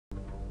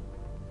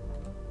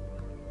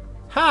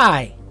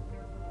Hi.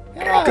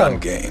 Hello. Gun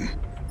game.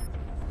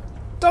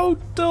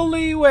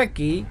 Totally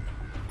wacky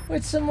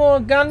with some more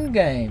gun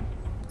game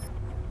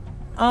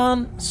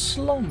on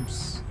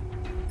Slums.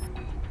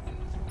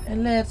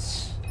 And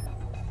let's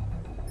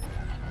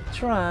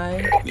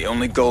try The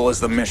only goal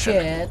is the to mission.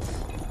 get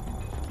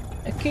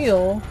a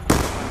kill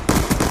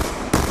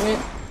with...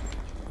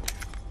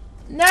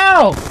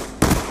 No!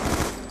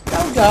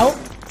 Don't go!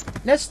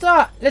 Let's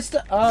talk! Let's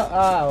talk!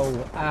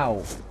 Oh,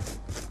 ow.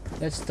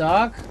 Let's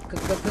talk.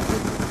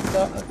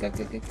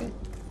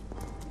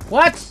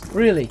 What?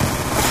 Really?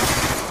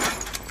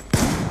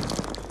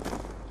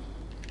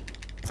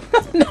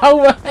 No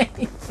way!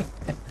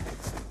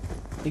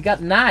 He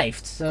got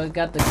knifed, so he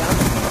got the gun.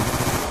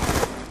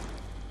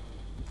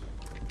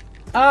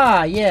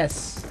 Ah,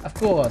 yes, of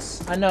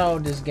course. I know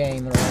this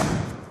game already.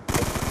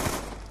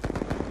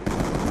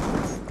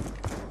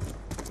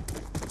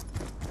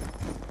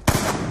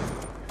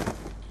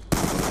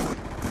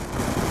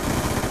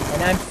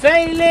 And I'm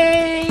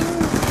failing!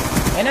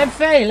 And I'm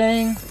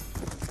failing!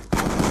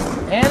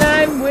 And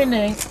I'm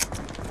winning!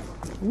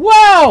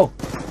 Whoa!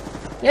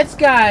 This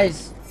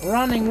guy's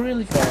running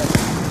really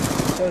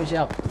fast. Show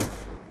yourself.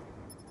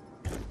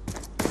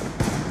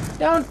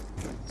 Don't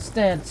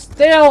stand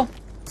still!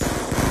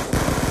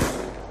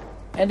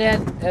 And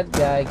that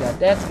guy got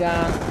that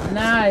gun.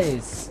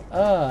 Nice!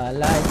 Oh, I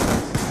like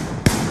this.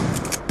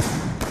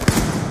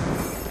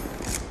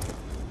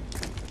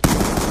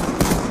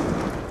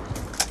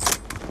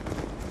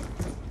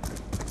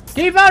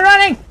 Keep on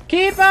running!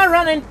 Keep on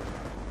running!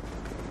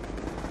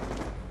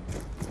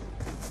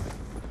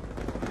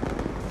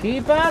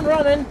 Keep on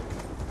running!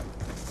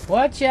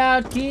 Watch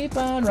out! Keep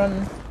on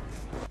running!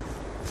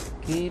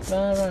 Keep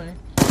on running!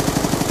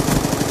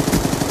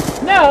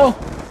 No!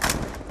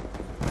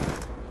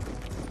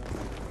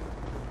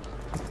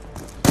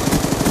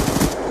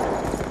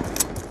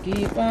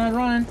 Keep on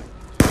running!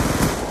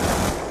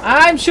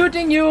 I'm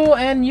shooting you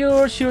and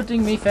you're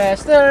shooting me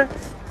faster!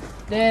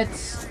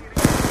 That's...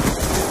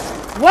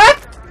 What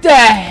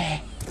the?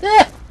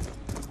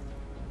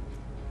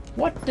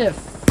 What the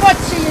fuck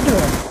are you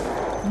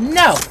doing?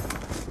 No!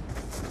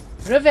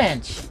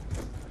 Revenge!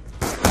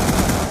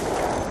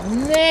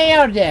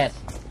 You're dead!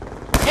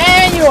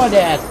 And you're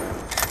dead!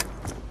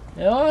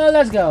 Oh,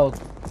 let's go!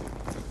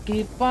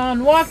 Keep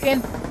on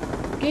walking!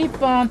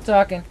 Keep on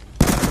talking!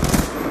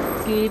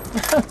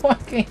 Keep on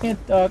walking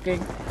and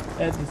talking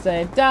at the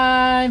same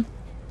time!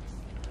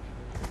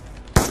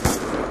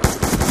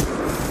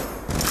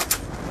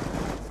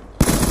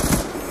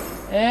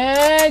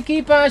 And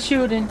keep on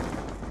shooting.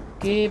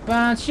 Keep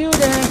on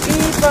shooting.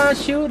 Keep on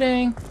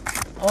shooting.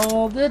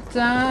 All the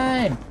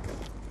time.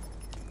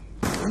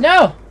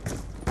 No!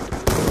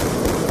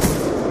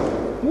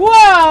 Whoa!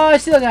 I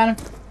still got him.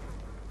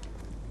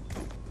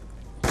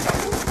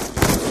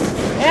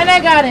 And I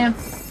got him.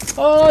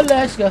 Oh,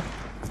 let's go.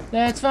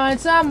 Let's find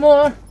some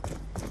more.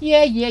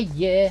 Yeah, yeah,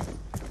 yeah.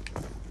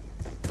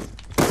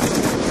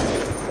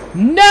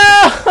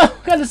 No!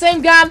 Got the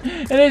same gun.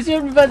 And it's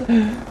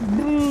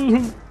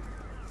shooting.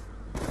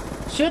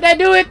 Should I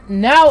do it?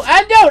 No,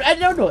 I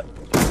don't do it.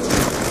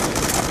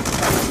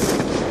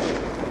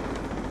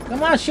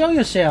 Come on, show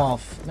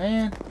yourself,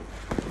 man.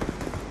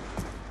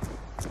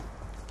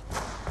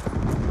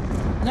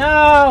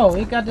 No,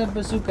 we got the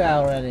bazooka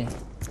already.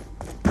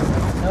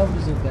 No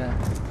bazooka.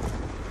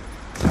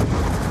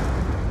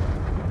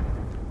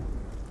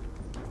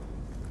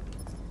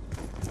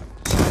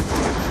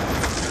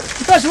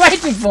 He was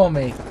waiting for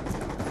me.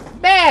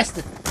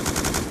 Bastard.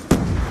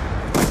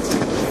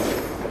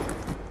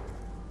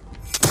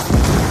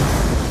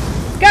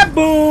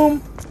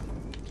 Kaboom!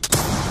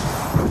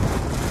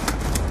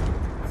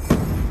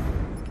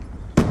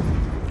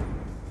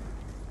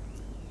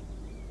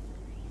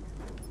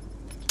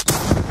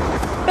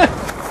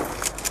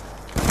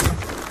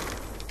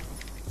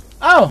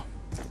 Oh!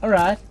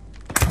 Alright.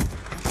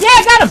 Yeah,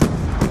 I got him!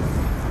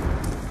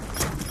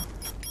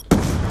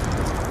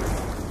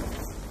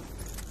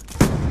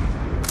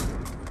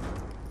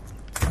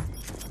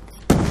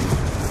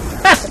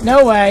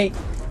 No way!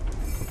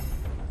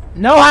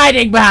 No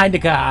hiding behind the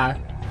car!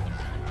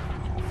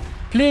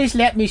 Please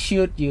let me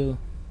shoot you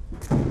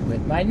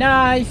with my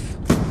knife.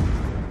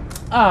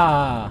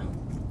 Ah,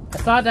 I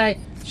thought I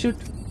shoot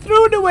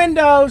through the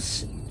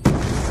windows,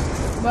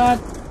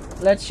 but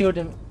let's shoot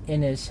him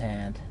in his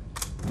hand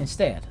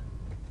instead.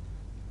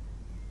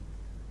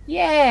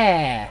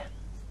 Yeah,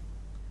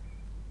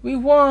 we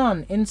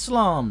won in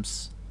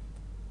Slums.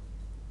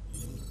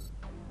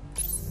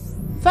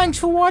 Thanks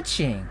for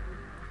watching,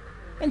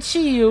 and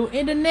see you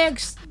in the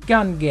next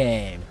gun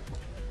game.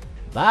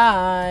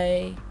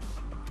 Bye.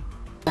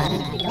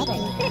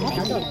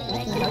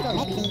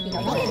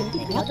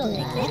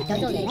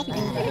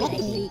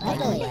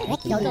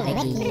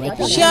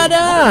 Shut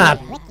up!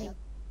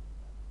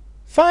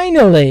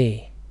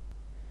 Finally!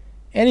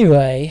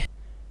 Anyway,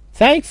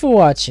 thanks for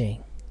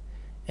watching,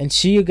 and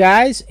see you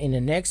guys in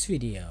the next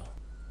video.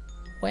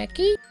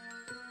 Wacky?